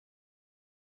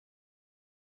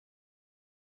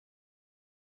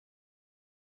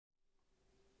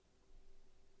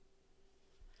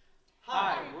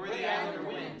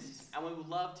we would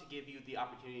love to give you the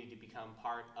opportunity to become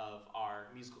part of our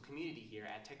musical community here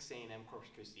at Texas A&M Corpus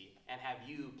Christi and have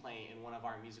you play in one of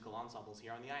our musical ensembles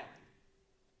here on the island.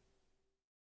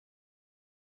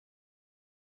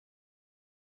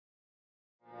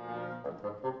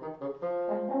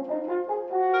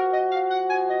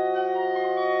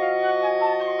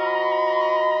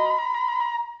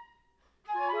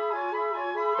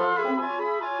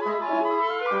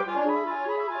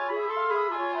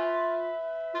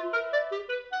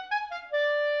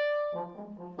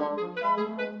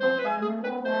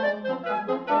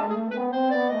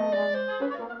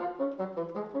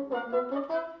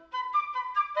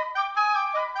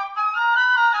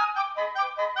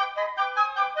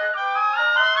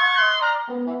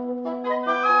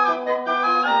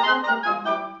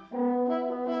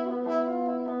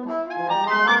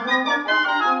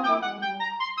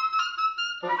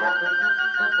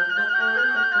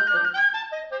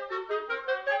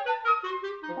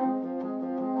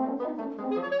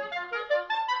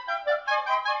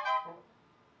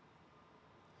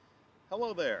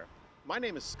 Hello there, my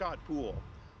name is Scott Poole.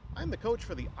 I'm the coach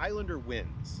for the Islander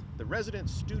Winds, the resident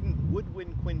student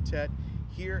woodwind quintet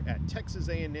here at Texas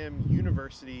A&M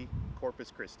University,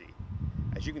 Corpus Christi.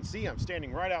 As you can see, I'm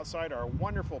standing right outside our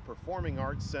wonderful Performing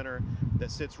Arts Center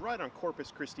that sits right on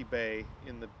Corpus Christi Bay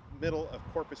in the middle of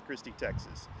Corpus Christi,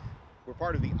 Texas. We're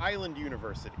part of the Island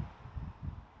University.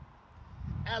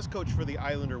 As coach for the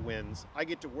Islander Winds, I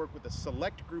get to work with a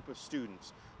select group of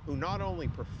students who not only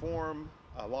perform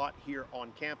a lot here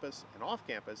on campus and off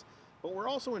campus, but we're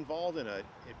also involved in an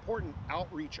important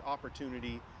outreach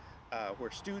opportunity where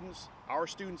our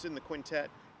students in the quintet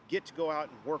get to go out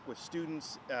and work with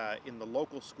students in the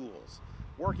local schools.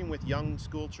 Working with young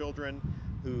school children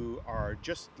who are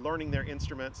just learning their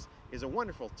instruments is a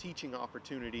wonderful teaching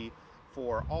opportunity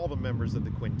for all the members of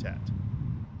the quintet.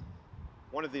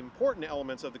 One of the important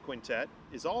elements of the quintet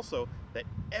is also that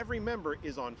every member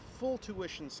is on full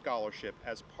tuition scholarship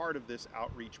as part of this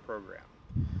outreach program.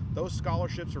 Those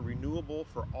scholarships are renewable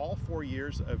for all 4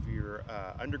 years of your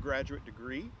undergraduate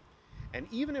degree. And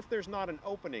even if there's not an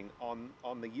opening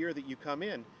on the year that you come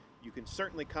in, you can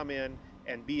certainly come in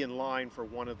and be in line for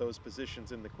one of those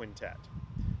positions in the quintet.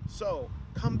 So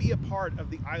come be a part of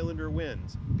the Islander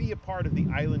Winds. Be a part of the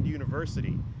Island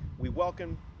University. We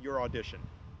welcome your audition.